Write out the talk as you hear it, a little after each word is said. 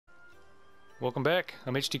Welcome back.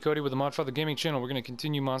 I'm HT Cody with the Modfather Gaming channel. We're going to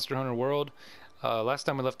continue Monster Hunter World. Last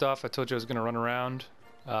time we left off, I told you I was going to run around,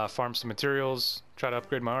 farm some materials, try to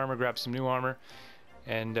upgrade my armor, grab some new armor,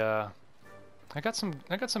 and I got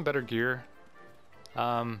some better gear.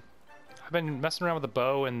 I've been messing around with the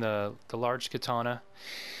bow and the large katana,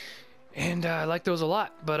 and I like those a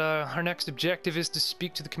lot. But our next objective is to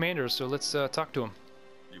speak to the commander, so let's talk to him.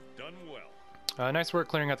 You've done well. Nice work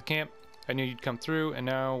clearing out the camp. I knew you'd come through, and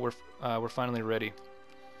now we're finally ready.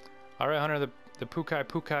 Alright, Hunter, the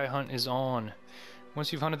Pukei hunt is on.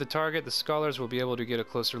 Once you've hunted the target, the scholars will be able to get a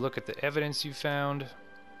closer look at the evidence you found.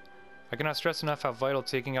 I cannot stress enough how vital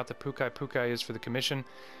taking out the Pukei is for the commission.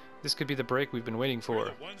 This could be the break we've been waiting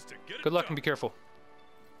for. Good luck and be careful.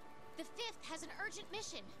 The 5th has an urgent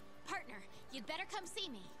mission. Partner, you'd better come see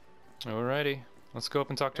me. Alrighty, let's go up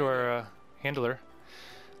and talk to our handler.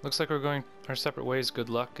 Looks like we're going our separate ways. Good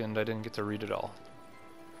luck, and I didn't get to read it all.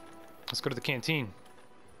 Let's go to the canteen.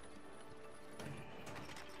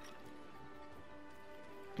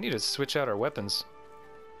 We need to switch out our weapons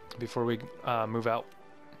before we move out.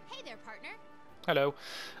 Hey there, partner. Hello.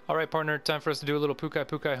 Alright, partner, time for us to do a little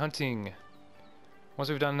Pukei hunting. Once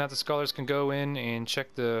we've done that, the scholars can go in and check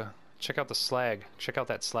out the slag. Check out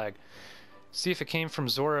that slag. See if it came from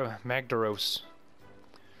Zora Magdaros.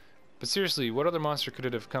 But seriously, what other monster could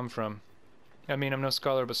it have come from? I mean, I'm no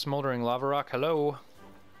scholar, but smoldering lava rock, hello?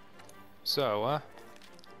 So,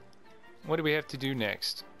 what do we have to do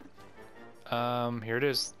next? Here it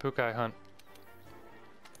is, Pukei hunt.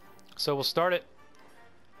 So we'll start it.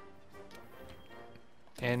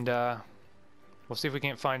 And, we'll see if we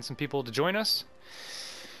can't find some people to join us.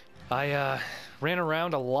 I, ran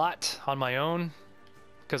around a lot on my own,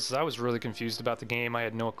 because I was really confused about the game. I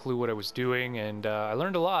had no clue what I was doing, and, I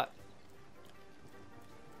learned a lot.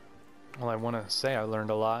 Well, I want to say I learned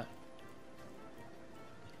a lot.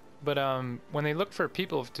 But when they look for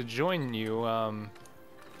people to join you,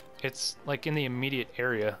 it's like in the immediate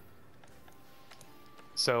area.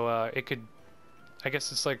 So it could, I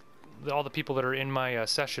guess it's like all the people that are in my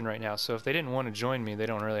session right now. So if they didn't want to join me, they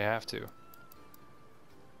don't really have to.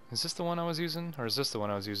 Is this the one I was using? Or is this the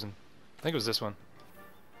one I was using? I think it was this one.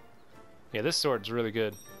 Yeah, this sword's really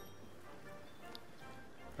good.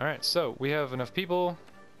 Alright, so we have enough people.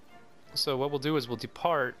 So what we'll do is we'll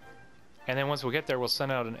depart, and then once we get there, we'll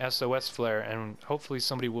send out an SOS flare, and hopefully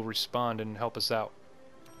somebody will respond and help us out.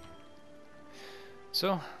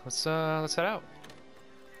 So let's head out.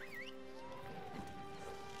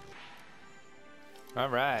 All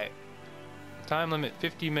right. Time limit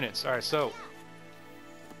 50 minutes. All right, so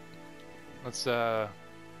let's fire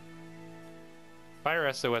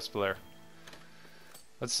SOS flare.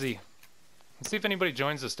 Let's see. Let's see if anybody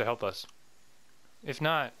joins us to help us. If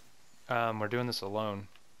not, we're doing this alone.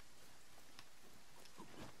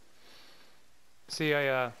 See,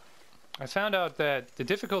 I found out that the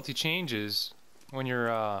difficulty changes when you're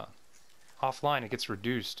offline. It gets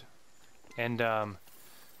reduced, and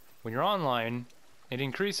when you're online, it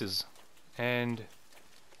increases. And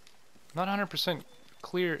not 100%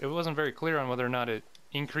 clear. It wasn't very clear on whether or not it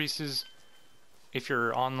increases if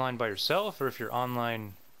you're online by yourself or if you're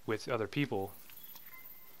online with other people.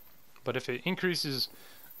 But if it increases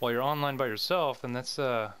while you're online by yourself, then that's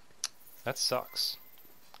that sucks.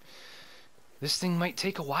 This thing might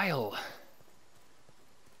take a while.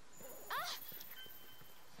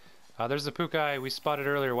 There's the Pukei we spotted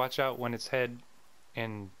earlier. Watch out when its head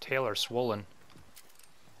and tail are swollen.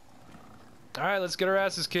 Alright, let's get our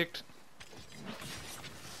asses kicked.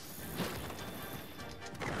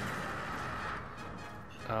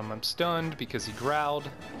 I'm stunned because he growled.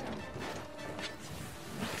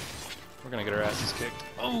 We're gonna get our asses kicked.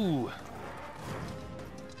 Oh!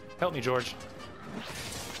 Help me, George.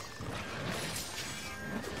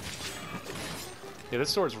 Yeah,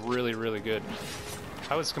 this sword's really, really good.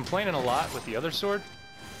 I was complaining a lot with the other sword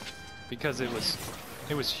because it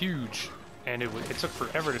was huge and it took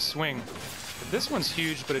forever to swing. But this one's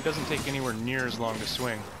huge, but it doesn't take anywhere near as long to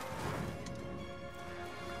swing.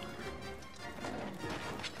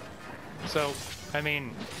 So, I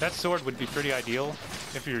mean, that sword would be pretty ideal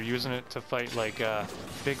if you're using it to fight like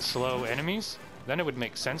big, slow enemies. Then it would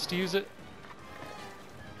make sense to use it.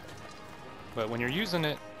 But when you're using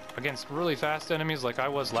it against really fast enemies like I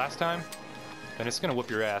was last time, then it's gonna whoop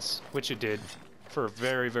your ass, which it did for a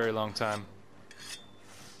very, very long time.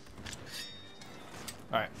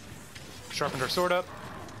 Alright. Sharpened our sword up.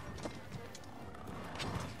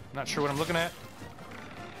 Not sure what I'm looking at.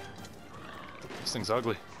 This thing's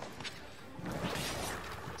ugly.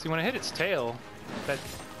 See, when I hit its tail,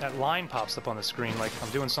 that line pops up on the screen like I'm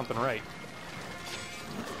doing something right.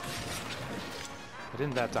 I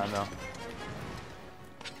didn't that time, though.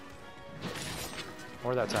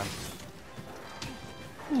 Or that time.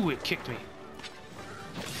 Ooh, it kicked me.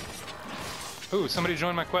 Ooh, somebody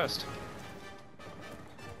joined my quest.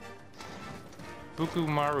 Buku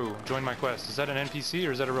Maru joined my quest. Is that an NPC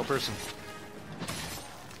or is that a real person?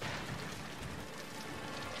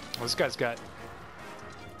 Well, this guy's got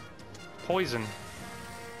poison.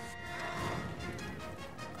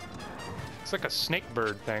 It's like a snake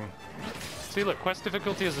bird thing. See, look, quest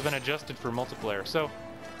difficulty has been adjusted for multiplayer.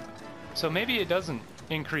 So maybe it doesn't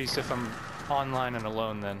increase if I'm online and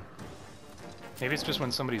alone then. Maybe it's just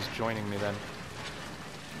when somebody's joining me then.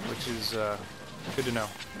 Which is good to know.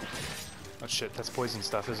 Oh shit, that's poison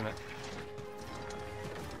stuff, isn't it?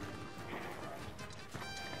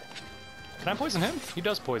 Can I poison him? He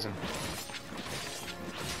does poison.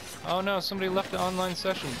 Oh no, somebody left the online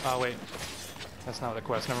session. Oh wait, that's not the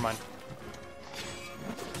quest, never mind.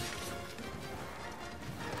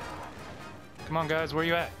 Come on guys, where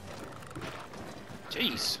you at?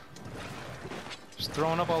 Jeez. Just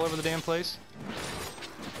throwing up all over the damn place.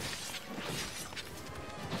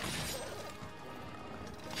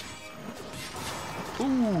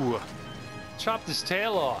 Ooh! Chopped his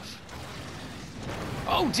tail off.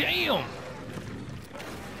 Oh, damn!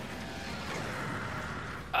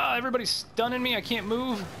 Ah, everybody's stunning me. I can't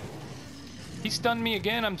move. He stunned me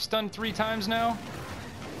again. I'm stunned 3 times now.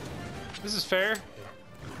 This is fair.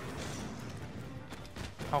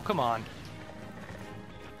 Oh, come on.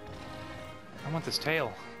 I want this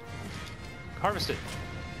tail. Harvest it.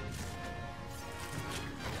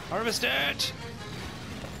 Harvest it!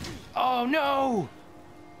 Oh, no!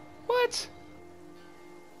 What?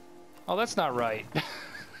 Oh, that's not right.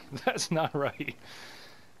 That's not right.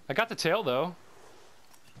 I got the tail, though.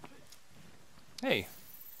 Hey,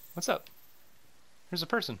 what's up? Here's a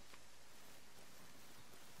person.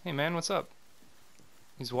 Hey, man, what's up?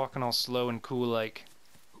 He's walking all slow and cool like.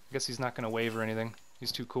 I guess he's not gonna wave or anything.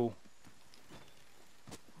 He's too cool.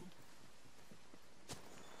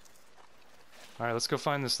 Alright, let's go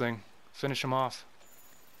find this thing. Finish him off.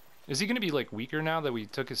 Is he gonna be like weaker now that we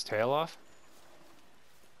took his tail off?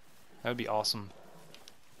 That would be awesome.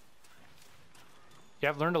 Yeah,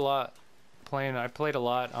 I've learned a lot playing. I played a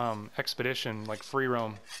lot Expedition, like free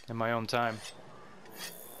roam, in my own time.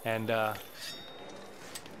 And I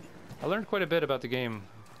learned quite a bit about the game.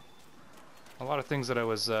 A lot of things that I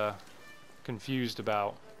was confused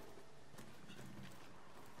about.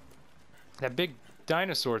 That big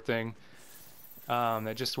dinosaur thing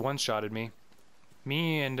that just one-shotted me.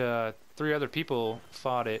 Me and 3 other people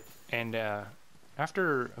fought it, and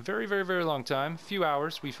after a very, very, very long time, a few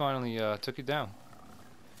hours, we finally took it down.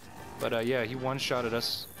 But yeah, he one-shotted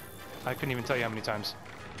us. I couldn't even tell you how many times.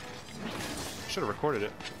 Should have recorded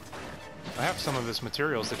it. I have some of his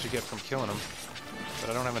materials that you get from killing him, but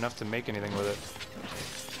I don't have enough to make anything with it.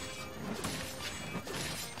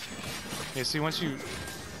 Yeah, see, once you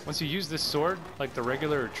use this sword, like the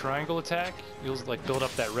regular triangle attack, you'll like build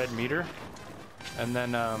up that red meter. And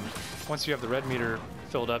then once you have the red meter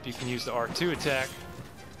filled up, you can use the R2 attack,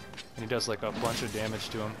 and he does like a bunch of damage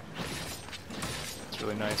to him. It's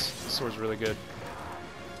really nice. The sword's really good.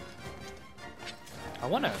 I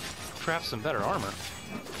want to craft some better armor.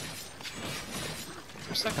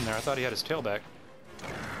 For a second there, I thought he had his tail back.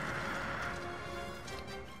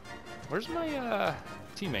 Where's my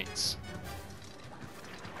teammates?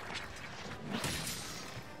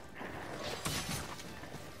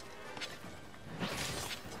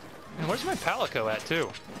 And where's my Palico at, too?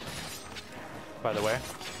 By the way.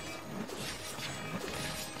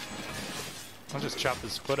 I'll just chop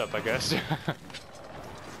his foot up, I guess.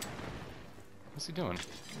 What's he doing?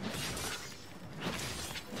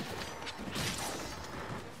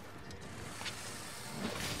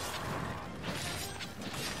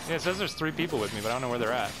 Yeah, it says there's 3 people with me, but I don't know where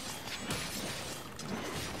they're at.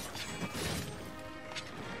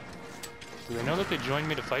 Do they know that they joined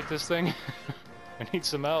me to fight this thing? I need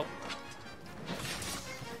some help.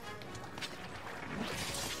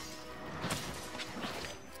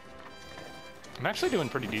 I'm actually doing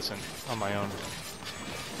pretty decent on my own.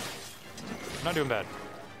 I'm not doing bad.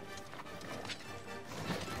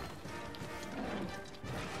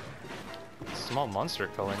 Small monster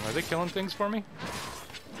culling. Are they killing things for me?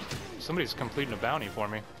 Somebody's completing a bounty for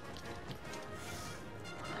me.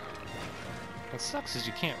 What sucks is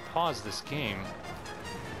you can't pause this game.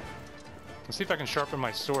 Let's see if I can sharpen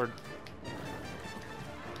my sword.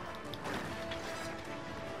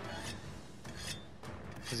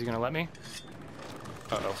 Is he gonna let me?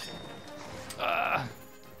 Uh-oh.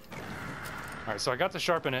 Alright, so I got to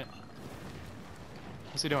sharpen it.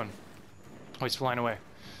 What's he doing? Oh, he's flying away.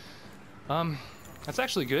 That's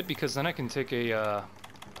actually good because then I can take a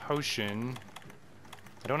potion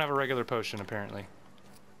I don't have a regular potion, apparently.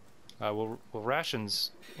 Will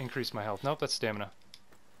rations increase my health? Nope, that's stamina.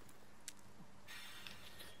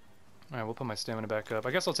 Alright, we'll put my stamina back up.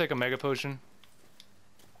 I guess I'll take a mega potion.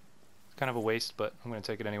 It's kind of a waste, but I'm going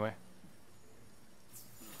to take it anyway.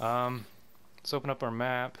 Let's open up our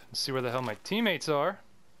map and see where the hell my teammates are.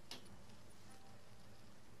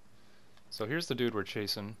 So here's the dude we're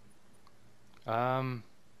chasing. Well,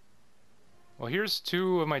 here's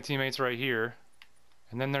two of my teammates right here.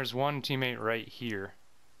 And then there's one teammate right here.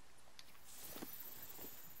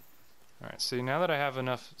 Alright, see, now that I have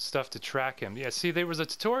enough stuff to track him. Yeah, see, there was a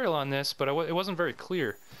tutorial on this, but it wasn't very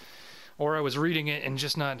clear. Or I was reading it and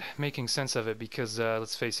just not making sense of it because,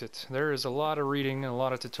 let's face it, there is a lot of reading and a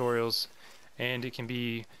lot of tutorials, and it can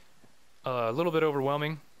be a little bit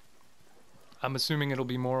overwhelming. I'm assuming it'll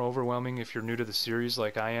be more overwhelming if you're new to the series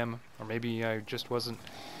like I am, or maybe I just wasn't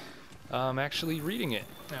actually reading it.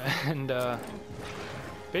 And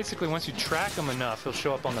basically, once you track him enough, he'll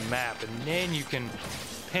show up on the map, and then you can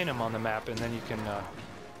pin him on the map, and then you can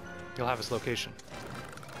you'll have his location.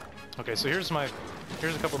 Okay, so here's a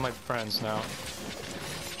couple of my friends now.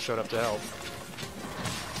 Showed up to help,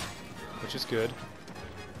 which is good.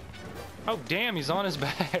 Oh damn, he's on his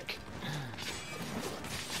back.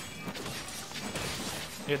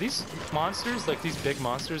 Yeah, these monsters, like these big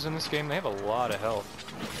monsters in this game, they have a lot of health.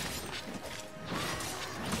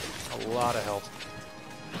 A lot of health.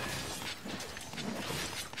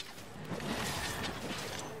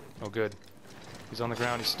 Oh, good. He's on the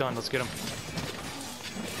ground. He's stunned. Let's get him.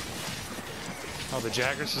 Oh, the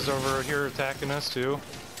Jagras is over here attacking us, too.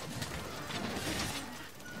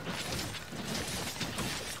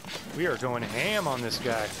 We are going ham on this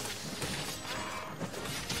guy.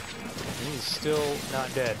 And he's still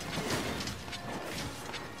not dead.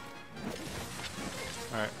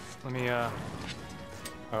 Alright, let me,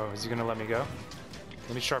 Oh, is he gonna let me go?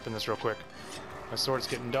 Let me sharpen this real quick. My sword's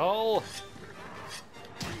getting dull.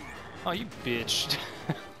 Oh, you bitch.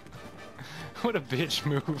 What a bitch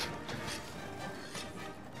move.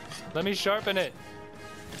 Let me sharpen it.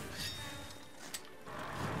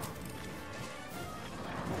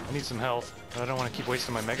 I need some health. I don't want to keep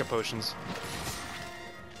wasting my mega potions.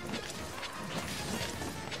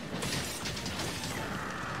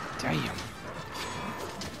 Damn.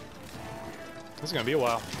 This is gonna be a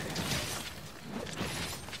while.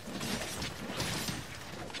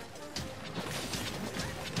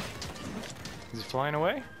 Is he flying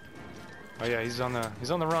away? Oh yeah, he's on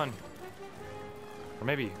the run. Or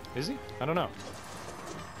maybe, is he? I don't know.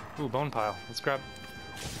 Ooh, bone pile. Let's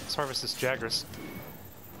harvest this Jagras.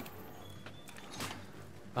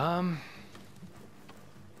 I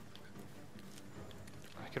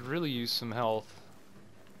could really use some health.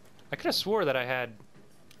 I could have swore that I had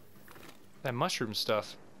that mushroom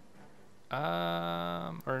stuff.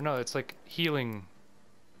 Or no, it's like healing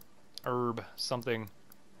herb something.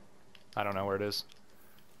 I don't know where it is.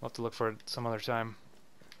 We'll have to look for it some other time.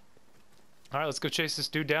 Alright, let's go chase this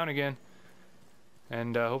dude down again.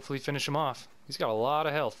 And hopefully finish him off. He's got a lot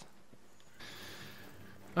of health.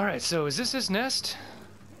 Alright, so is this his nest?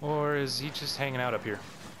 Or is he just hanging out up here?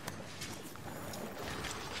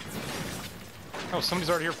 Oh, somebody's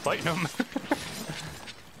already here fighting him.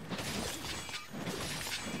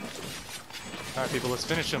 Alright, people, let's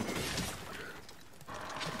finish him.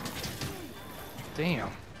 Damn.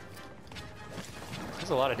 That's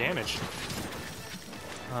a lot of damage.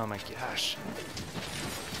 Oh my gosh.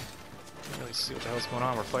 Can't really see what the hell's going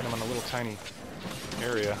on. We're fighting him on a little tiny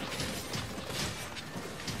area.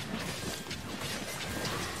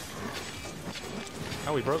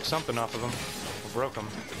 Oh, we broke something off of him. We broke him.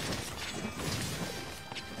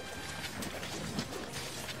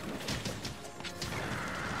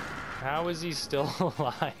 How is he still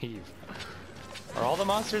alive? Are all the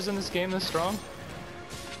monsters in this game this strong?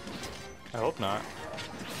 I hope not.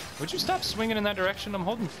 Would you stop swinging in that direction? I'm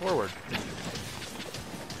holding forward.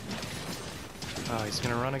 Oh, he's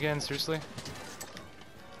gonna run again? Seriously?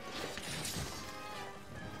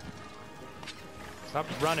 Stop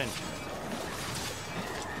running.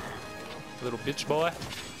 Little bitch boy.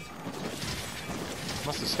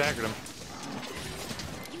 Must have staggered him.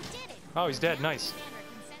 Oh, he's dead. Nice.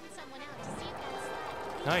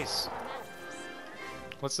 Nice.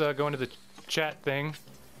 Let's go into the chat thing.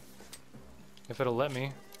 If it'll let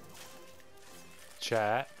me.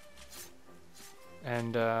 Chat.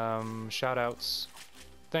 And shout outs.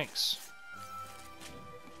 Thanks.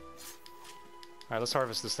 Alright, let's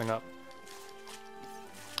harvest this thing up.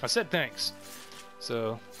 I said thanks.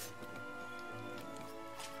 So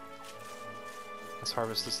let's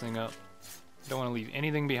harvest this thing up. Don't want to leave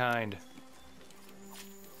anything behind.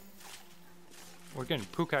 We're getting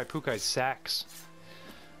Pukei sacks.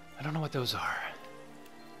 I don't know what those are.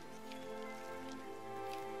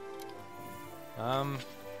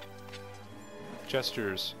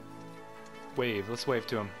 Gestures. Wave. Let's wave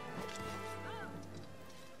to him.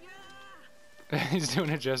 He's doing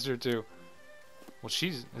a gesture too. Well,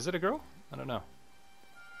 is it a girl? I don't know.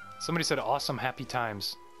 Somebody said awesome happy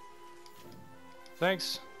times.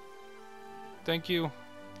 Thanks. Thank you.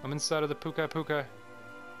 I'm inside of the Pukei.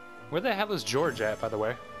 Where the hell is George at, by the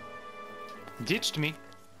way? Ditched me.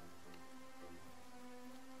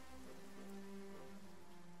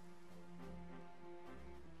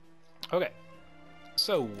 Okay.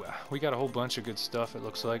 So, we got a whole bunch of good stuff, it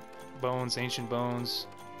looks like. Bones, ancient bones.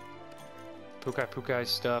 Pukei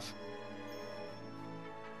stuff.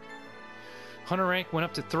 Hunter rank went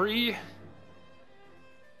up to 3.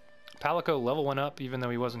 Palico level went up, even though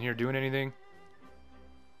he wasn't here doing anything.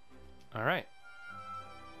 Alright.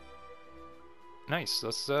 Nice.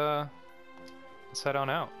 Let's head on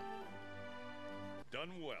out. Done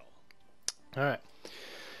well. Alright.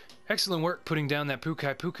 Excellent work putting down that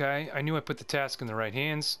Pukei. I knew I put the task in the right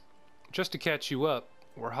hands. Just to catch you up,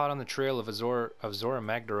 we're hot on the trail of Zora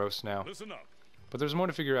Magdaros now. Listen up. But there's more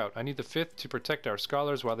to figure out. I need the 5th to protect our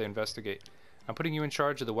scholars while they investigate. I'm putting you in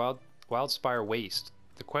charge of the Wildspire Waste.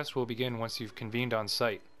 The quest will begin once you've convened on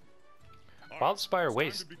site. Wildspire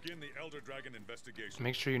Waste.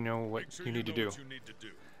 Make sure you know what you need to do.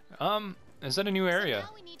 Is that a new area? So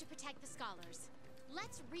now we need to protect the scholars.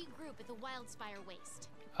 Let's regroup at the Wildspire Waste.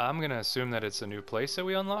 I'm gonna assume that it's a new place that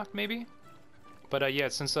we unlocked, maybe? But yeah,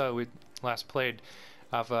 since we last played,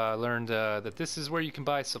 I've learned that this is where you can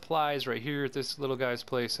buy supplies right here at this little guy's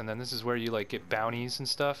place, and then this is where you like get bounties and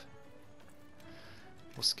stuff.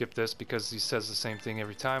 We'll skip this because he says the same thing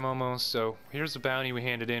every time almost. So here's the bounty we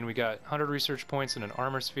handed in. We got 100 research points and an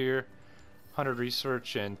armor sphere, 100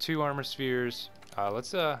 research and 2 armor spheres.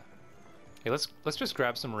 Let's just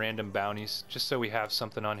grab some random bounties just so we have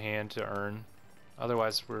something on hand to earn.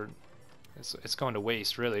 Otherwise, it's going to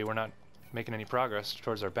waste. Really, we're not making any progress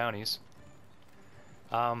towards our bounties.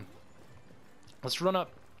 Let's run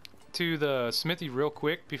up to the smithy real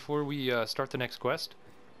quick before we start the next quest,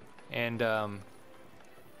 and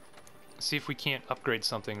see if we can't upgrade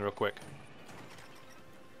something real quick.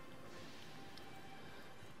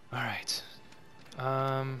 Alright.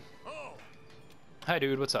 Hi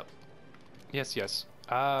dude, what's up? Yes.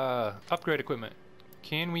 Upgrade equipment.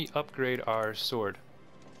 Can we upgrade our sword?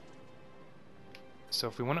 So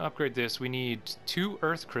if we want to upgrade this, we need 2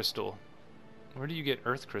 earth crystal. Where do you get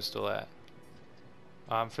earth crystal at?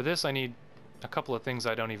 For this I need a couple of things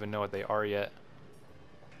I don't even know what they are yet.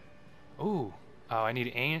 Ooh. Oh, I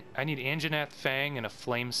need Anjanath Fang and a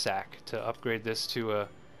Flame Sack to upgrade this to a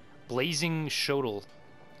Blazing Shodel.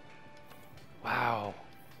 Wow.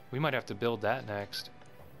 We might have to build that next.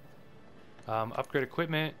 Upgrade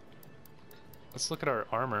equipment. Let's look at our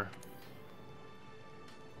armor.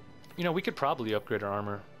 You know, we could probably upgrade our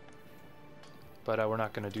armor, but we're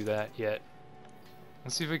not going to do that yet.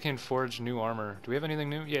 Let's see if we can forge new armor. Do we have anything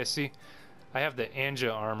new? Yeah, see, I have the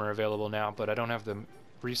Anja armor available now, but I don't have the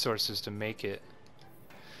resources to make it.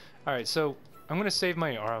 Alright, so I'm going to save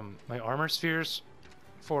my armor spheres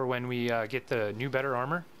for when we get the new better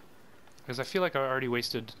armor, because I feel like I already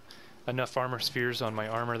wasted enough armor spheres on my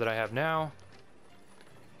armor that I have now.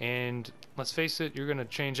 And let's face it, you're going to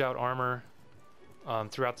change out armor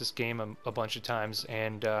throughout this game a bunch of times,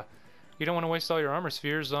 and you don't want to waste all your armor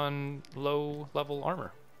spheres on low level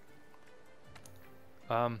armor.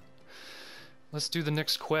 Let's do the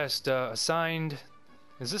next quest. Assigned.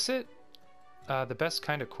 Is this it? The best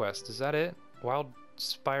kind of quest. Is that it?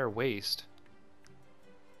 Wildspire Waste.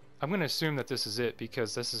 I'm going to assume that this is it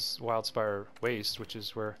because this is Wildspire Waste, which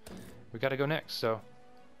is where we got to go next. So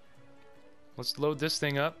let's load this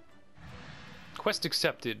thing up. Quest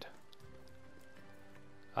accepted.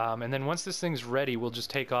 And then once this thing's ready, we'll just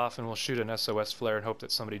take off and we'll shoot an SOS flare and hope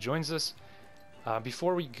that somebody joins us.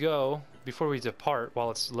 Before we depart,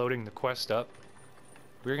 while it's loading the quest up,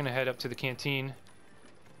 we're going to head up to the canteen.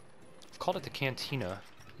 I've called it the cantina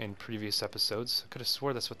in previous episodes. I could have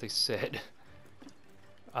swore that's what they said.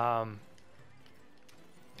 And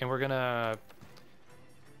we're gonna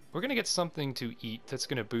get something to eat that's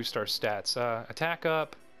gonna boost our stats. Attack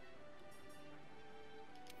up.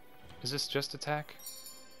 Is this just attack?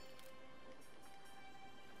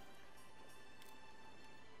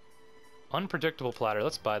 Unpredictable platter.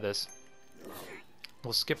 Let's buy this.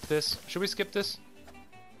 We'll skip this. Should we skip this?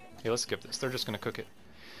 Yeah, let's skip this. They're just gonna cook it.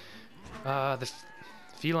 The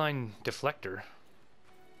feline deflector.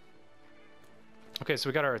 Okay, so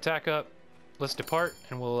we got our attack up. Let's depart,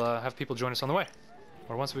 and we'll have people join us on the way,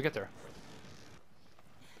 or once we get there.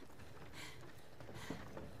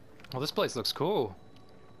 Well, this place looks cool.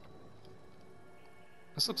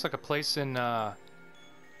 This looks like a place in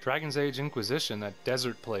Dragon's Age Inquisition, that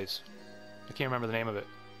desert place. I can't remember the name of it.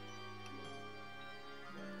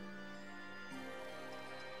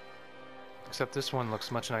 Except this one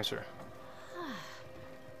looks much nicer.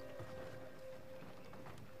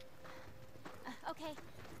 Okay.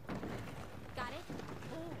 Got it?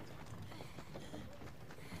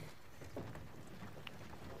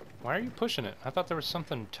 Why are you pushing it? I thought there was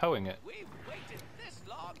something towing it. We've waited this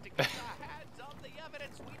long to get our hands on the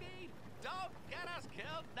evidence we need. Don't get us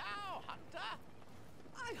killed now, Hunter.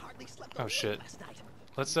 I hardly slept Oh, a wink shit. last night.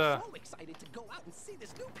 Let's I'm so excited to go out and see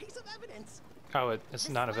this new piece of evidence. Oh, it's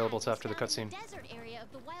The not available slab till is after the found in cutscene. the desert area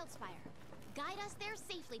of the Wildspire. Guide us there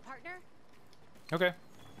safely, partner. Okay.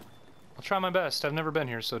 I'll try my best. I've never been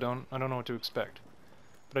here, so I don't know what to expect.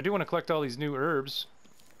 But I do want to collect all these new herbs.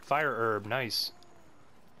 Fire herb, nice.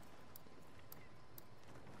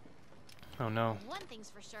 Oh no. One thing's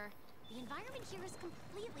for sure. The environment here is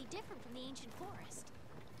completely different from the ancient forest.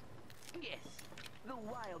 Yes, the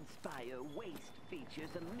Wildspire waste features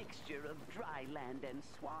a mixture of dry land and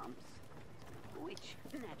swamps, which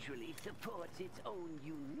naturally supports its own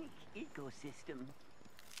unique ecosystem.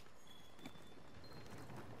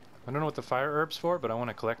 I don't know what the fire herb's for, but I want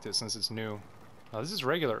to collect it since it's new. Oh, this is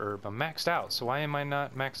regular herb. I'm maxed out, so why am I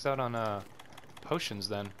not maxed out on potions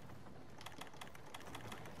then?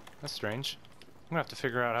 That's strange. I'm gonna have to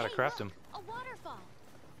figure out how to Hey, craft look, them. a waterfall.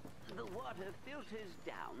 The water filters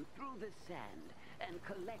down through the sand and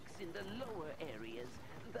collects in the lower areas,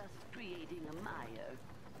 thus creating a mire.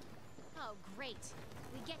 Oh, great.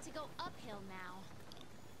 We get to go uphill now.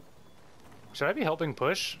 Should I be helping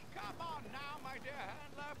push? Come on now, my dear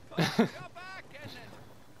handler. Put your back in it.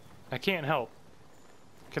 I can't help.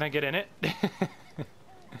 Can I get in it?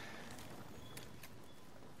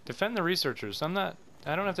 Defend the researchers.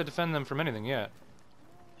 I don't have to defend them from anything yet.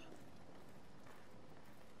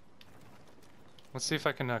 Let's see if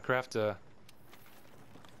I can craft a...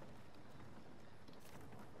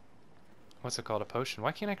 What's it called? A potion.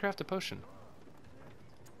 Why can't I craft a potion?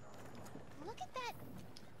 Look at that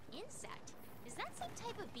insect. Is that some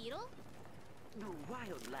type of beetle? The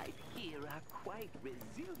wildlife here are quite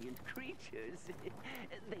resilient creatures.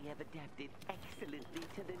 They have adapted excellently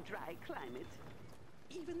to the dry climate.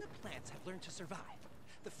 Even the plants have learned to survive.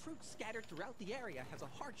 The fruit scattered throughout the area has a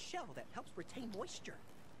hard shell that helps retain moisture.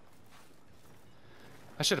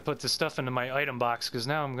 I should have put this stuff into my item box, because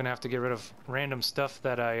now I'm going to have to get rid of random stuff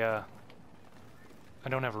that I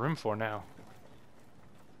don't have room for now.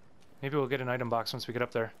 Maybe we'll get an item box once we get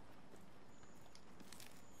up there.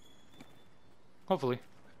 Hopefully.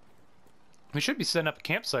 We should be setting up a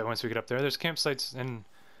campsite once we get up there. There's campsites in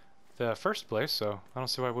the first place, so I don't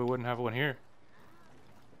see why we wouldn't have one here.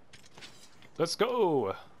 Let's go!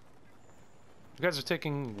 You guys are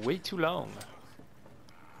taking way too long.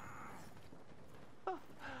 Oh,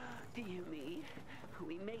 dear me,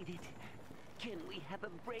 we made it. Can we have a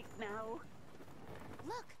break now?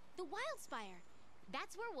 Look, the Wildspire.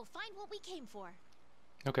 That's where we'll find what we came for.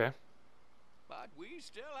 Okay. But we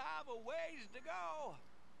still have a ways to go.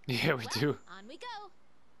 Yeah, we do. On we go.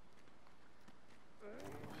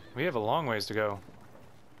 We have a long ways to go.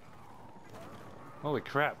 Holy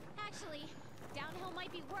crap. Actually, downhill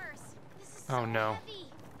might be worse. This is Oh, so no. heavy.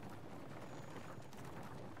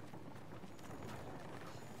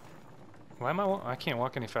 Why am I can't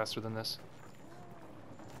walk any faster than this.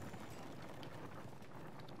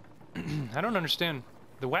 I don't understand.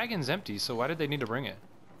 The wagon's empty, so why did they need to bring it?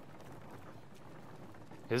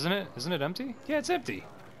 Isn't it? Isn't it empty? Yeah, it's empty.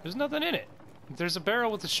 There's nothing in it. There's a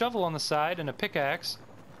barrel with a shovel on the side and a pickaxe.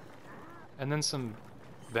 And then some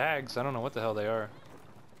bags. I don't know what the hell they are.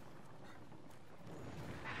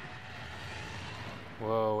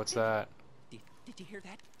 Whoa, what's that? Did you hear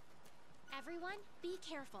that? Everyone, be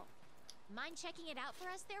careful. Mind checking it out for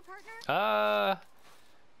us there, partner?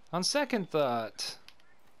 On second thought.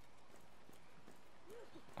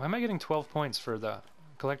 Why am I getting 12 points for the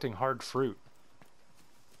collecting hard fruit?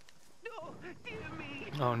 No, dear me.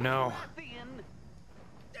 Oh no. Rathian.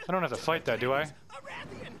 I don't have to fight that, do I? A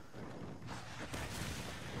Rathian!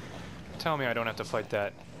 Tell me I don't have to fight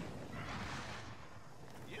that.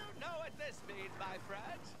 You know what this means, my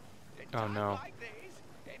friends. In Oh, times no. like these,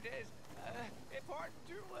 it is important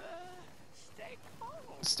to stay calm.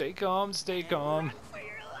 Stay calm, stay calm. Run for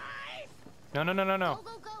your life. No, no, no, no, no. Go,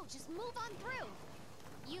 go, go. Just move on through.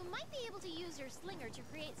 You might be able to use your slinger to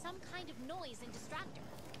create some kind of noise and distractor.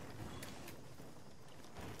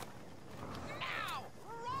 Now,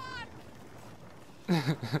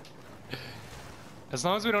 run! As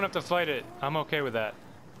long as we don't have to fight it, I'm okay with that.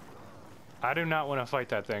 I do not want to fight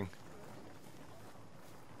that thing.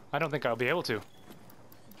 I don't think I'll be able to.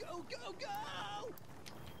 Go, go, go!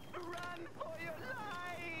 Run for your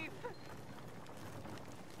life!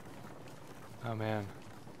 Oh man.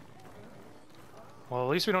 Well, at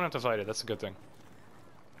least we don't have to fight it. That's a good thing.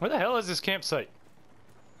 Where the hell is this campsite?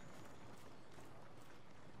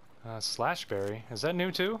 Slashberry. Is that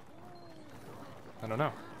new too? I don't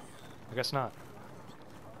know. I guess not.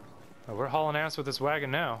 Oh, we're hauling ass with this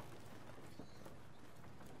wagon now.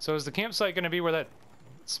 So is the campsite going to be where that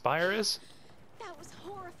spire is? That was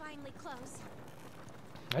horrifyingly close.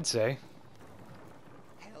 I'd say.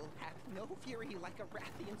 Hell hath no fury like a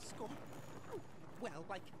Rathian scorn. Well,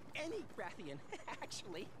 like any Rathian,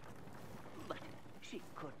 actually. But she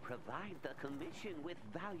could provide the commission with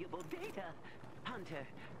valuable data. Hunter,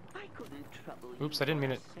 I couldn't trouble you. Oops, I didn't for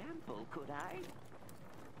mean a it. Sample, could I?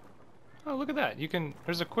 Oh, look at that. You can...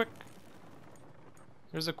 There's a quick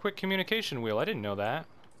communication wheel. I didn't know that.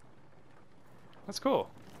 That's cool.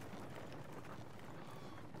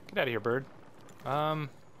 Get out of here, bird. I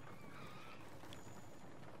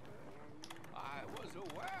was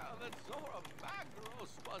aware that Zora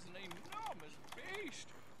Magdaros was an enormous beast,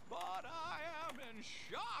 but I am in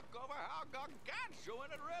shock over how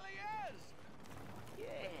gargantuan it really is.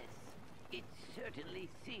 Yes. It certainly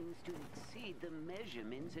seems to exceed the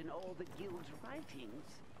measurements in all the guild's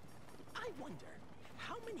writings. I wonder,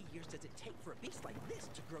 how many years does it take for a beast like this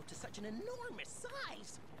to grow to such an enormous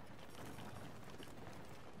size?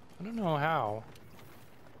 I don't know how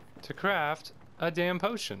to craft a damn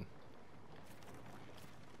potion.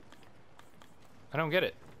 I don't get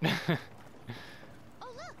it. Oh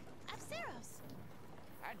look, Apceros.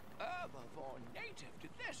 An herbivore native to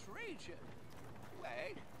this region.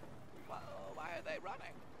 Wait, why are they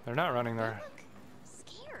running? They're not running, They they're look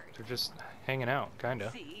scared. just hanging out,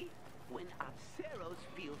 kinda. See? When Apceros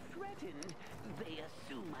feel threatened, they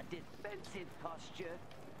assume a defensive posture.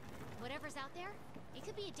 Whatever's out there, it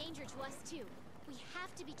could be a danger to us too. We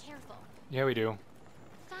have to be careful. Yeah, we do.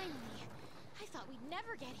 Finally, I thought we'd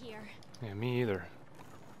never get here. Yeah, me either.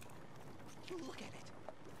 Look at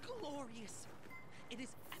it. Glorious. It is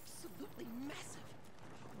absolutely massive.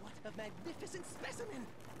 What a magnificent specimen.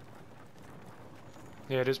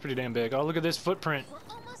 Yeah, it is pretty damn big. Oh, look at this footprint. We're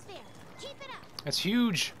almost there. Keep it up. That's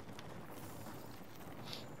huge.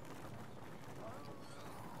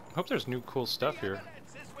 Hope there's new cool stuff The here. evidence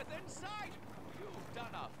is within sight. You've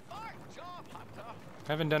done a fine job, Hunter.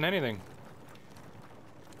 I haven't done anything.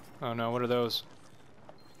 Oh no, what are those?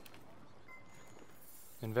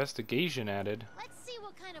 Investigation added. Let's see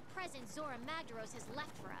what kind of present Zora Magdaros has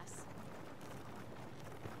left for us.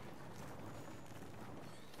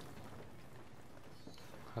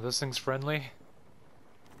 Are those things friendly?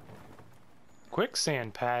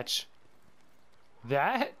 Quicksand patch.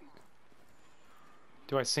 That?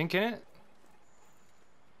 Do I sink in it?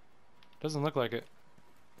 Doesn't look like it.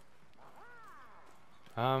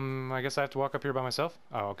 I guess I have to walk up here by myself?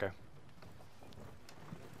 Oh, okay.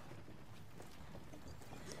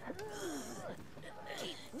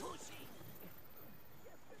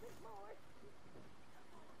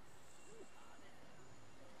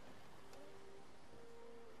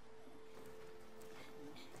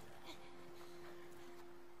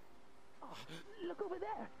 Look over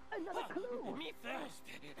there! Another clue! Me first.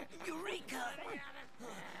 Eureka!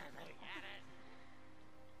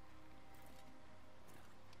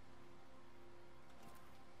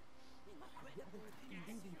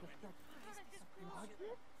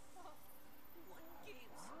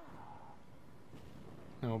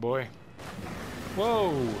 Oh boy.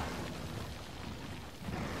 Whoa!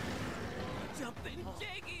 Jumping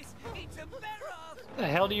jaggies! It's a bear off! The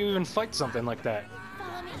hell do you even fight something like that?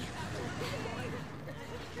 Follow me.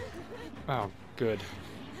 Oh, good.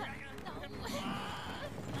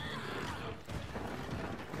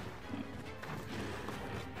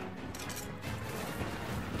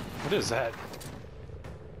 What is that?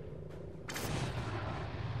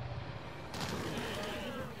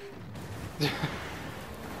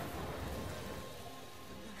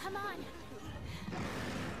 Come on.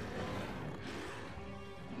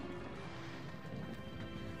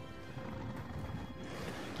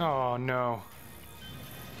 Oh no.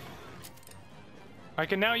 I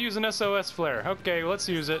can now use an SOS flare. Okay, let's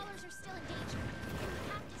use it. Scholars are still in danger. We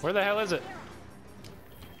have to Where the take hell is it? care of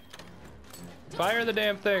them. Fire the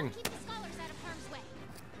damn thing. Keep the scholars out of harm's way.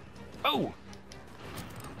 Oh!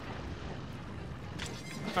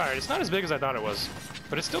 Alright, it's not as big as I thought it was,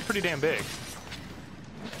 but it's still pretty damn big.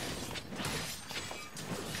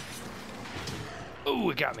 Oh,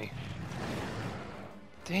 it got me.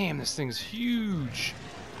 Damn, this thing's huge.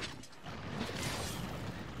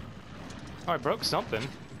 Oh, I broke something.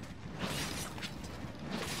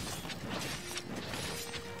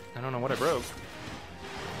 I don't know what I broke.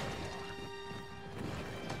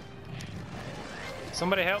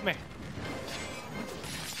 Somebody help me.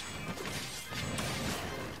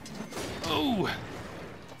 Oh!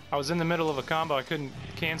 I was in the middle of a combo. I couldn't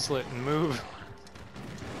cancel it and move.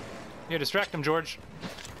 Yeah, distract him, George.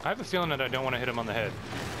 I have a feeling that I don't want to hit him on the head.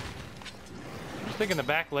 I'm thinking the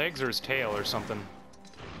back legs or his tail or something.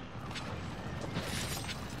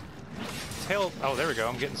 Tail. Oh, there we go.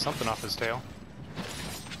 I'm getting something off his tail.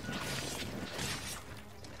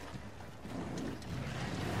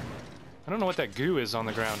 I don't know what that goo is on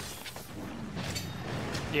the ground.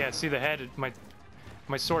 Yeah, see the head.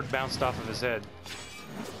 My sword bounced off of his head.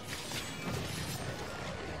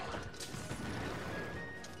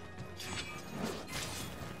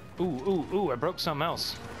 Ooh, I broke something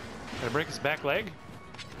else. Did I break his back leg?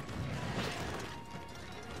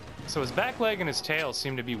 So his back leg and his tail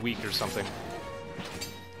seem to be weak or something.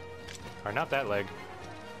 Or not that leg.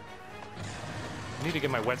 I need to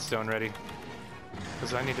get my whetstone ready.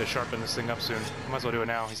 Because I need to sharpen this thing up soon. I might as well do it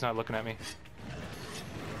now. He's not looking at me.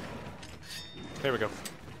 There we go.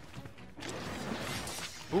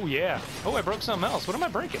 Ooh, yeah. Oh, I broke something else. What am I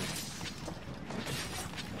breaking?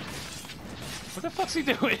 What the fuck's he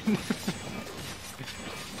doing?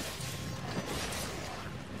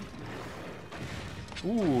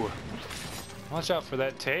 Ooh. Watch out for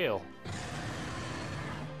that tail.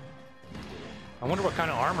 I wonder what kind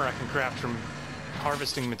of armor I can craft from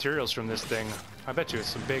harvesting materials from this thing. I bet you it's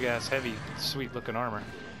some big-ass, heavy, sweet-looking armor.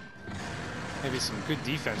 Maybe some good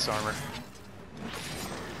defense armor.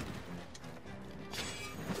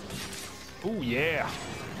 Ooh, yeah.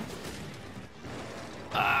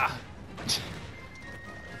 Ah.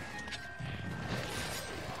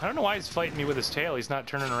 I don't know why he's fighting me with his tail. He's not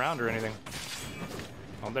turning around or anything.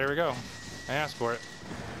 Well, there we go. I asked for it.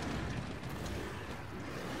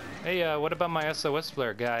 Hey, what about my SOS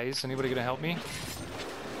flare, guys? Anybody gonna help me?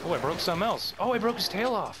 Oh, I broke something else. Oh, I broke his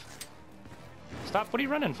tail off. Stop. What are you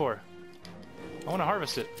running for? I want to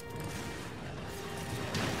harvest it.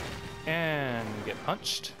 And get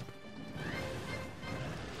punched.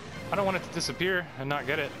 I don't want it to disappear and not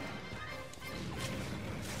get it.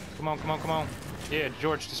 Come on, come on, come on. Yeah,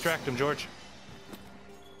 George, distract him, George.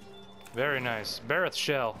 Very nice. Barrett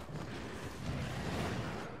shell.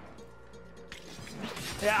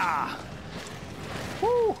 Yeah.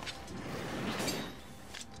 Woo.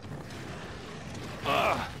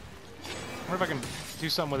 I wonder if I can do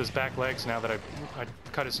something with his back legs now that I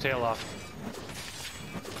cut his tail off.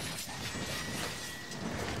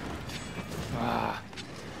 Ah.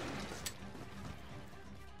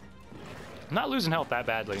 I'm not losing health that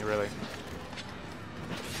badly, really.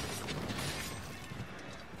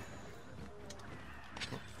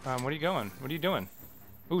 What are you going? What are you doing?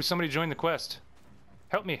 Ooh, somebody joined the quest.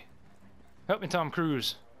 Help me. Help me, Tom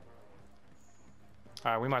Cruise.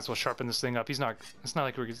 Alright, we might as well sharpen this thing up. It's not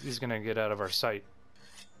like he's gonna get out of our sight.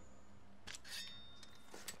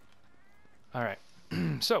 Alright.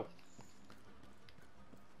 So.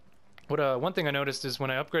 One thing I noticed is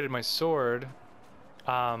when I upgraded my sword,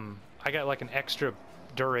 I got like an extra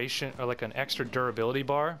duration, or like an extra durability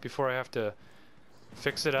bar before I have to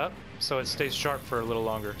fix it up, so it stays sharp for a little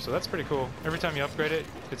longer. So that's pretty cool. Every time you upgrade it,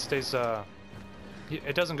 it stays,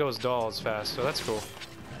 it doesn't go as dull as fast, so that's cool.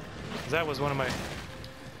 That was one of my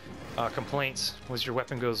complaints, was your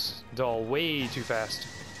weapon goes dull way too fast.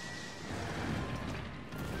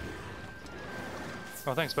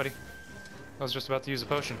 Oh, thanks, buddy. I was just about to use a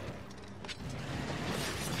potion.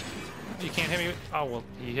 You can't hit me with... Oh, well,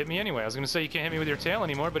 he hit me anyway. I was going to say you can't hit me with your tail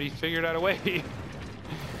anymore, but he figured out a way.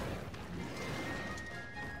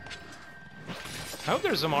 I hope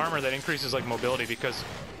there's some armor that increases, like, mobility, because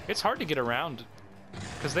it's hard to get around.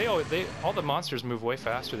 Because all the monsters move way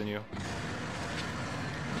faster than you.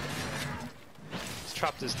 Let's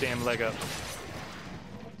chop this damn leg up.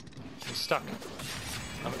 I'm stuck.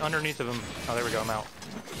 I'm underneath of him. Oh, there we go. I'm out.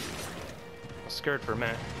 I was scared for a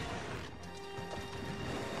minute.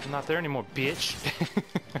 I'm not there anymore, bitch.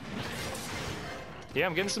 Yeah,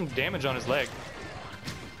 I'm getting some damage on his leg.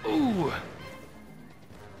 Ooh.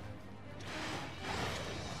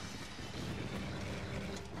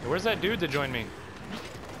 Hey, where's that dude that joined me?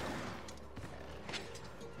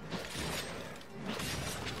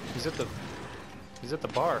 He's at the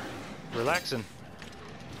bar, relaxing.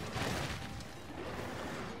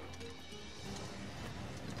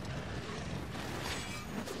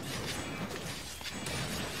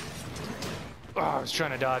 Oh, I was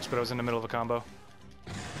trying to dodge, but I was in the middle of a combo.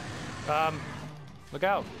 Look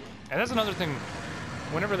out. And that's another thing.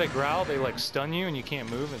 Whenever they growl, they like stun you and you can't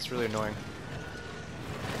move. It's really annoying.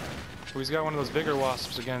 Oh, he's got one of those bigger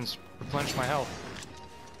wasps again. Replenish my health.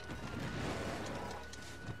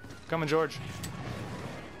 Coming, George.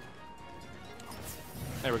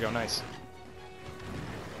 There we go, nice.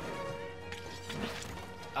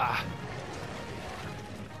 Ah.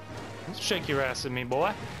 Don't shake your ass at me,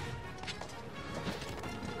 boy.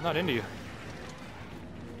 I'm not into you.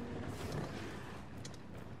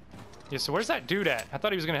 Yeah, so where's that dude at? I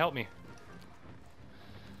thought he was gonna help me.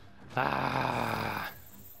 Ah.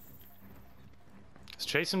 Let's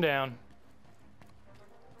chase him down.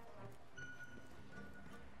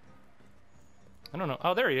 I don't know.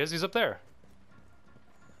 Oh, there he is. He's up there.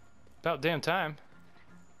 About damn time.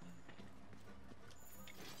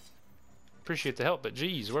 Appreciate the help, but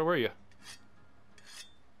geez, where were you?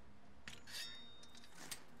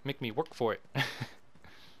 Make me work for it.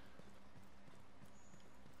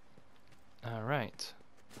 Alright.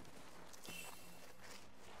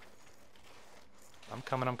 I'm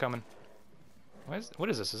coming, I'm coming. What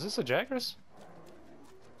is this? Is this a Jagras?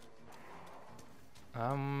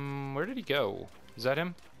 Where did he go? Is that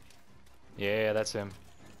him? Yeah, that's him.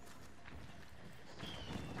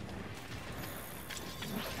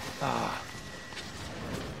 Ah.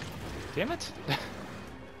 Damn it.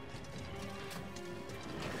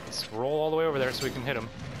 Let's roll all the way over there so we can hit him.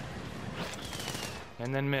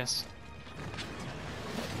 And then miss.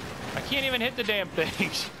 I can't even hit the damn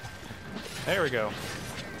thing. There we go.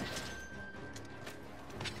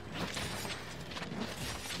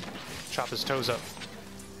 Chop his toes up.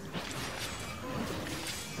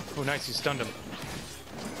 Oh, nice, he stunned him.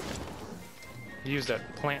 He used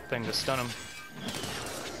that plant thing to stun him.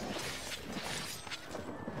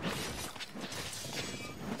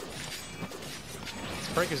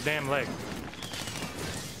 Let's break his damn leg.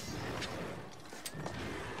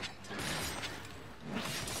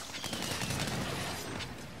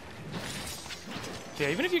 Yeah,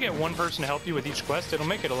 even if you get one person to help you with each quest, it'll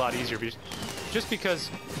make it a lot easier. Just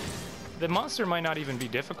because the monster might not even be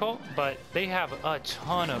difficult, but they have a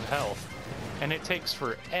ton of health, and it takes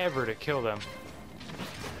forever to kill them.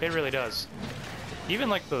 It really does. Even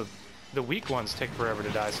like the weak ones take forever to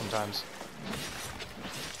die sometimes.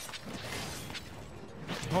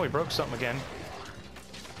 Oh, he broke something again.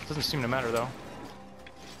 Doesn't seem to matter though.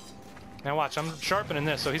 Now watch, I'm sharpening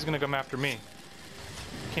this, so he's gonna come after me.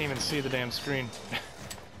 Can't even see the damn screen.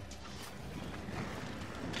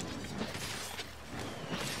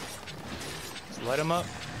 Let's light him up.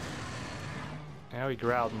 Now he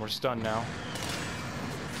growled and we're stunned now.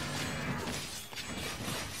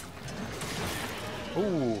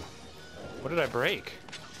 Ooh. What did I break?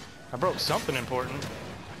 I broke something important.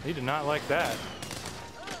 He did not like that.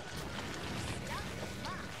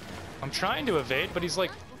 I'm trying to evade, but he's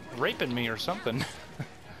like raping me or something.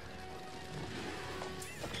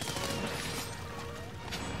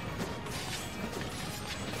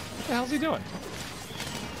 What the hell's he doing?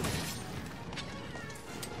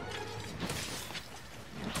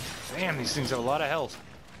 Damn, these things have a lot of health.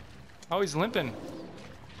 Oh, he's limping.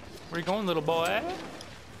 Where you going, little boy?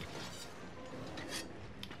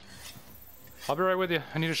 I'll be right with you.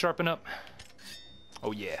 I need to sharpen up.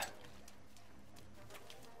 Oh, yeah.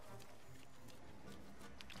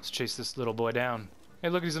 Let's chase this little boy down. Hey,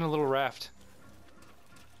 look, he's in a little raft.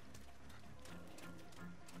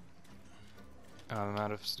 Oh, I'm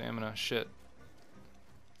out of stamina. Shit.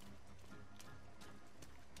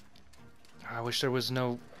 I wish there was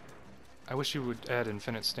no... I wish you would add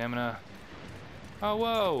infinite stamina. Oh,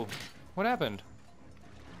 whoa! What happened?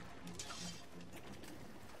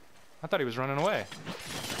 I thought he was running away.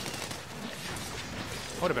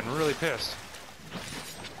 I would have been really pissed.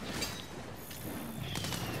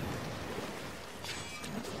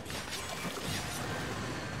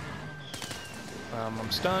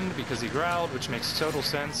 I'm stunned because he growled, which makes total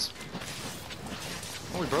sense.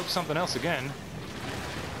 Oh, we broke something else again.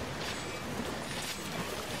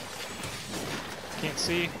 Can't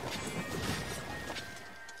see.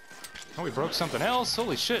 Oh, we broke something else?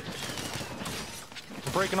 Holy shit.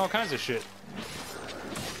 We're breaking all kinds of shit.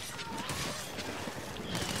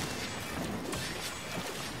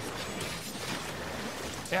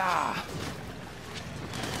 Yeah.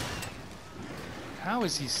 How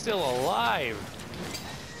is he still alive?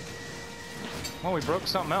 Well, we broke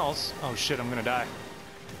something else. Oh shit, I'm gonna die.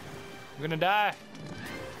 I'm gonna die.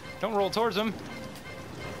 Don't roll towards him.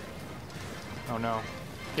 Oh no.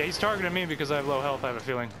 Yeah, he's targeting me because I have low health, I have a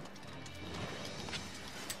feeling.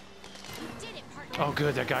 You did it, partner. Oh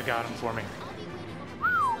good, that guy got him for me. I'll be waiting over by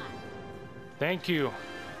the slide. Thank you.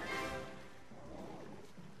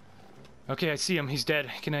 Okay, I see him. He's dead.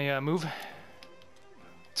 Can I move?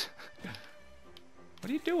 What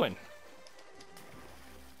are you doing?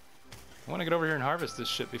 I want to get over here and harvest this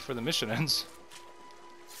shit before the mission ends.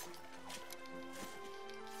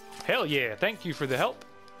 Hell yeah, thank you for the help.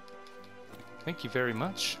 Thank you very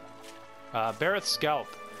much. Barrett's scalp.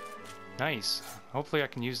 Nice. Hopefully I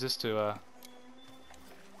can use this to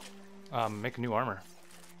make a new armor.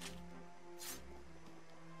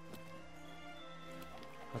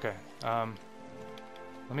 Okay, let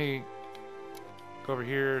me go over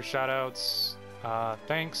here, shoutouts,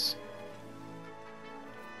 thanks.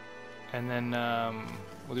 And then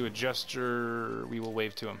we'll do a gesture, we will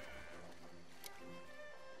wave to him.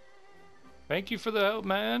 Thank you for the help,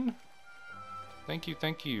 man. Thank you,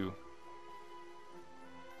 thank you.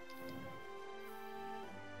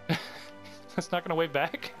 That's not gonna wave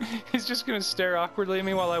back? He's just gonna stare awkwardly at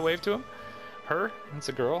me while I wave to him? Her? It's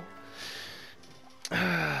a girl.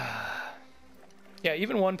 Yeah,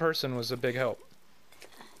 even one person was a big help.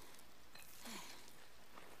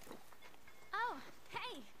 Oh,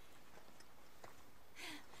 hey!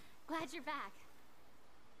 Glad you're back.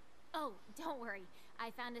 Oh, don't worry. I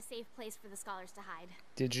found a safe place for the scholars to hide.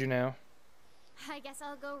 Did you now? I guess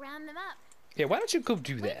I'll go round them up. Yeah, why don't you go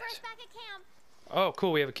do Wait that? for us back at camp. Oh,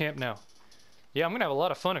 cool, we have a camp now. Yeah, I'm gonna have a lot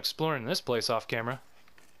of fun exploring this place off camera.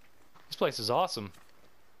 This place is awesome.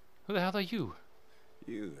 Who the hell are you?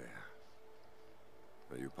 You there.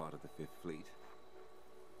 Are you part of the Fifth Fleet?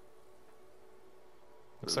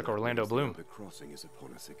 Looks Well, like Orlando that means the Bloom. Outer Crossing is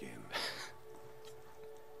upon us again.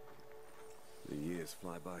 The years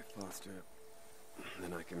fly by faster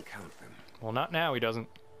than I can count them. Well, not now, he doesn't.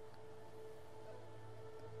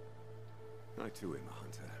 I too am a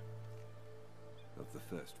hunter of the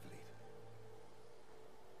First Fleet.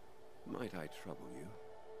 Might I trouble you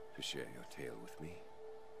to share your tale with me?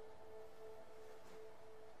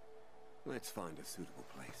 Let's find a suitable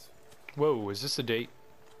place. Whoa, is this a date?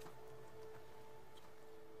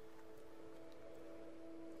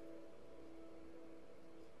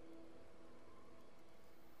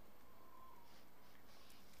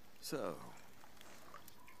 So,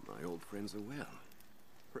 my old friends are well.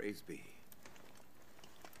 Praise be.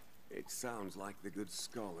 It sounds like the good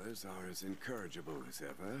scholars are as incorrigible as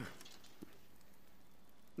ever.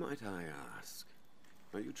 Might I ask,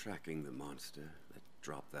 are you tracking the monster that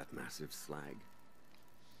dropped that massive slag?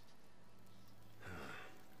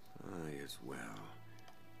 I as well.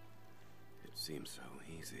 It seems so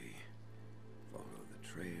easy. Follow the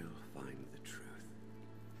trail, find the truth.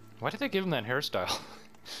 Why did they give him that hairstyle?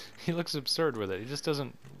 He looks absurd with it. He just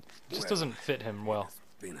doesn't fit him well. It's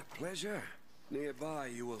been a pleasure. Nearby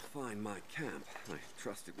you will find my camp. I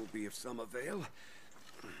trust it will be of some avail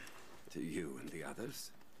to you and the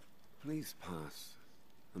others. Please pass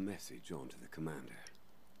a message on to the commander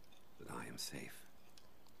that I am safe.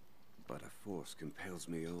 But a force compels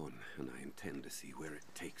me on, and I intend to see where it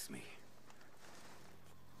takes me.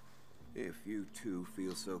 If you too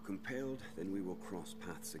feel so compelled, then we will cross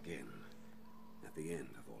paths again at the end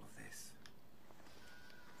of all of this.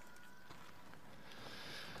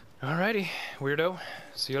 Alrighty, weirdo.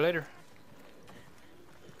 See you later.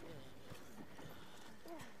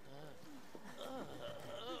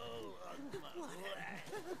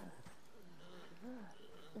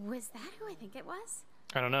 Was that who I think it was?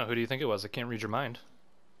 I don't know. Who do you think it was? I can't read your mind.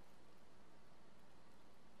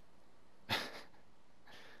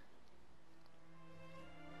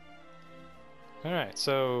 Alright,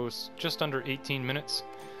 so just under 18 minutes.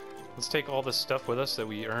 Let's take all this stuff with us that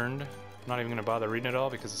we earned. I'm not even going to bother reading it all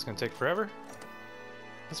because it's going to take forever.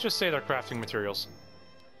 Let's just say they're crafting materials.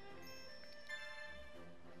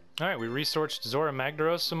 Alright, we researched Zora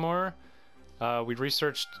Magdaros some more. We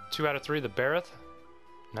researched 2 out of 3 the Bareth.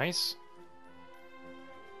 Nice.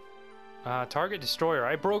 Target Destroyer.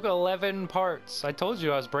 I broke 11 parts. I told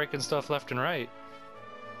you I was breaking stuff left and right.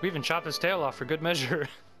 We even chopped his tail off for good measure.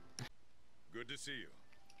 Good to see you.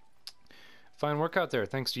 Fine work out there.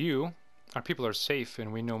 Thanks to you, our people are safe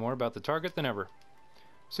and we know more about the target than ever.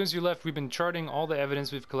 Since you left, we've been charting all the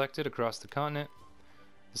evidence we've collected across the continent.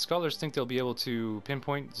 The scholars think they'll be able to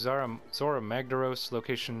pinpoint Zora Magdaros'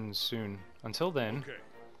 location soon. Until then, Okay.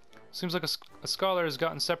 seems like a scholar has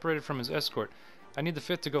gotten separated from his escort. I need the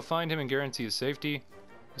Fifth to go find him and guarantee his safety.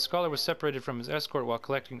 The scholar was separated from his escort while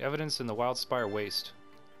collecting evidence in the Wildspire Waste.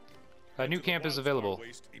 A new camp is available.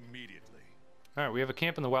 Waste immediately. Alright, we have a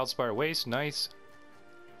camp in the Wildspire Waste. Nice.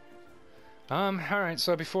 Alright,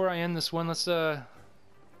 so before I end this one, let's we'll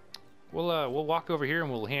walk over here and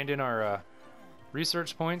we'll hand in our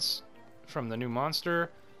research points from the new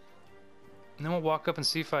monster. And then we'll walk up and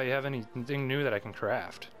see if I have anything new that I can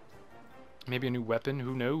craft. Maybe a new weapon,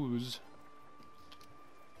 who knows?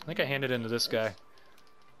 I think I handed in to this guy.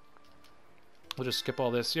 We'll just skip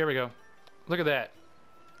all this. Here we go. Look at that.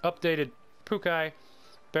 Updated Pukei,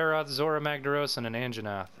 Baroth, Zora Magdaros, and an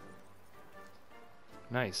Anjanath.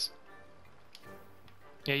 Nice.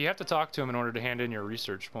 Yeah, you have to talk to him in order to hand in your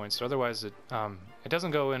research points. Otherwise, it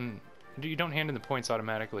doesn't go in. You don't hand in the points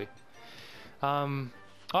automatically.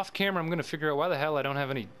 Off camera, I'm gonna figure out why the hell I don't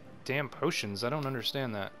have any damn potions. I don't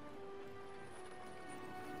understand that.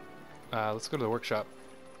 Let's go to the workshop.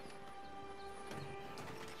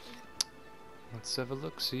 Let's have a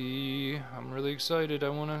look-see. I'm really excited. I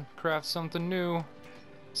want to craft something new.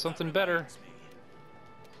 Something better.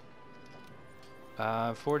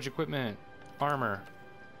 Forge equipment. Armor.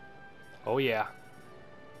 Oh yeah.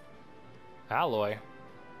 Alloy.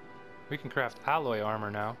 We can craft alloy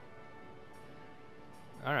armor now.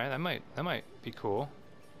 Alright, that might be cool.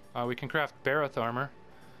 We can craft Barroth armor.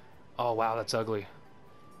 Oh wow, that's ugly.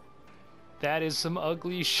 That is some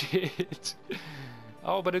ugly shit.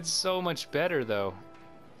 Oh, but it's so much better though.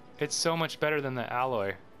 It's so much better than the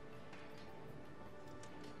alloy.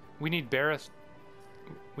 We need Barroth.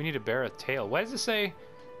 We need a Barroth tail. Why does it say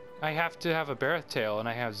I have to have a Barroth tail and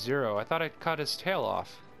I have 0? I thought I cut his tail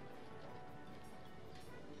off.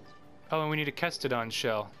 Oh, and we need a Kestodon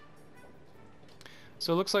shell.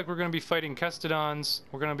 So it looks like we're going to be fighting Kestodons.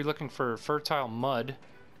 We're going to be looking for fertile mud.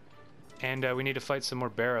 And we need to fight some more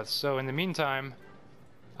Barroths. So in the meantime,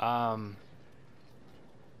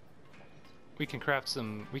 we can craft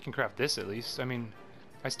this at least. I mean,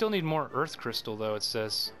 I still need more earth crystal though, it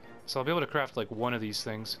says. So I'll be able to craft like one of these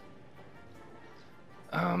things.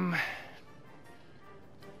 What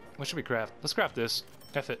should we craft? Let's craft this.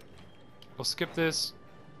 F it. We'll skip this.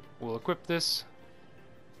 We'll equip this.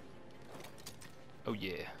 Oh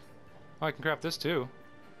yeah. Oh, I can craft this too.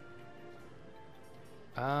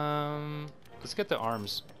 Let's get the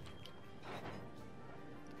arms.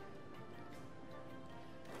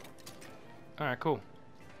 Alright, cool.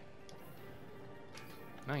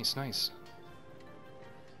 Nice, nice.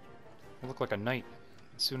 I'll look like a knight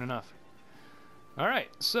soon enough. Alright,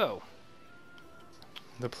 so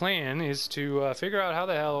the plan is to figure out how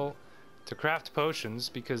the hell to craft potions,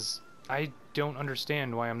 because I don't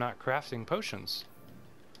understand why I'm not crafting potions.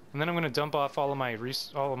 And then I'm gonna dump off all of my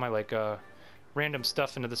like random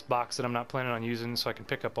stuff into this box that I'm not planning on using, so I can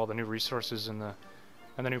pick up all the new resources in the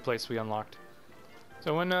new place we unlocked.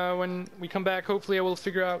 So when we come back, hopefully I will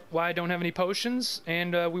figure out why I don't have any potions,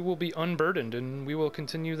 and we will be unburdened, and we will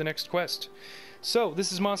continue the next quest. So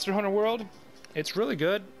this is Monster Hunter World. It's really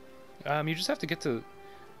good. You just have to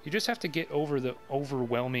get over the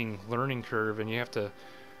overwhelming learning curve, and you have to.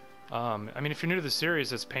 I mean, if you're new to the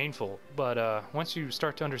series, it's painful, but once you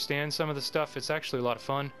start to understand some of the stuff, it's actually a lot of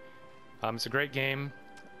fun. It's a great game,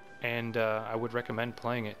 and I would recommend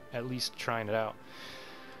playing it, at least trying it out.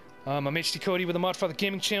 I'm HD Cody with the Modfather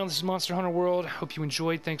Gaming channel. This is Monster Hunter World. Hope you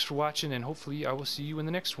enjoyed. Thanks for watching, and hopefully I will see you in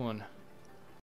the next one.